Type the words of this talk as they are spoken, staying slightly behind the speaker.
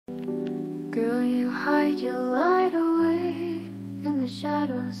Girl, you hide your light away in the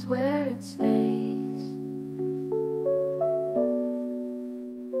shadows where it stays.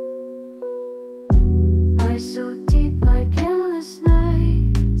 Eyes so deep like endless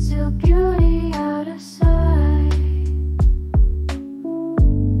night, still beauty out of sight.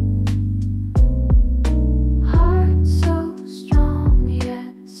 Heart so strong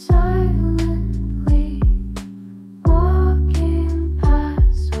yet silently walking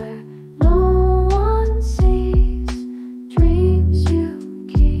past where no one sees. Dreams you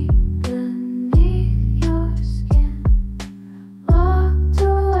keep beneath your skin, locked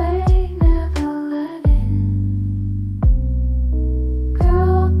away, never let in.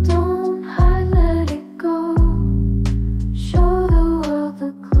 Girl, don't hide, let it go. Show the world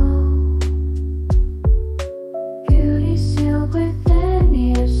the glow. Beauty sealed within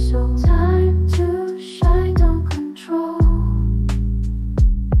your soul. Time to shine, don't control.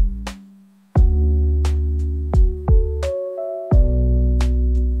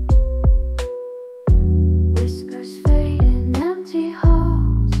 Whiskers fade in empty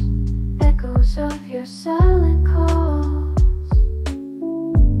halls, echoes of your silent calls.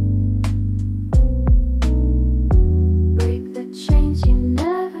 Break the chains you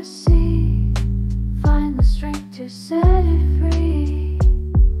never see, find the strength to set it free.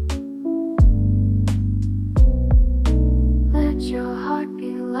 Let your heart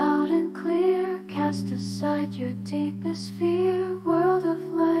be loud and clear, cast aside your deepest fear.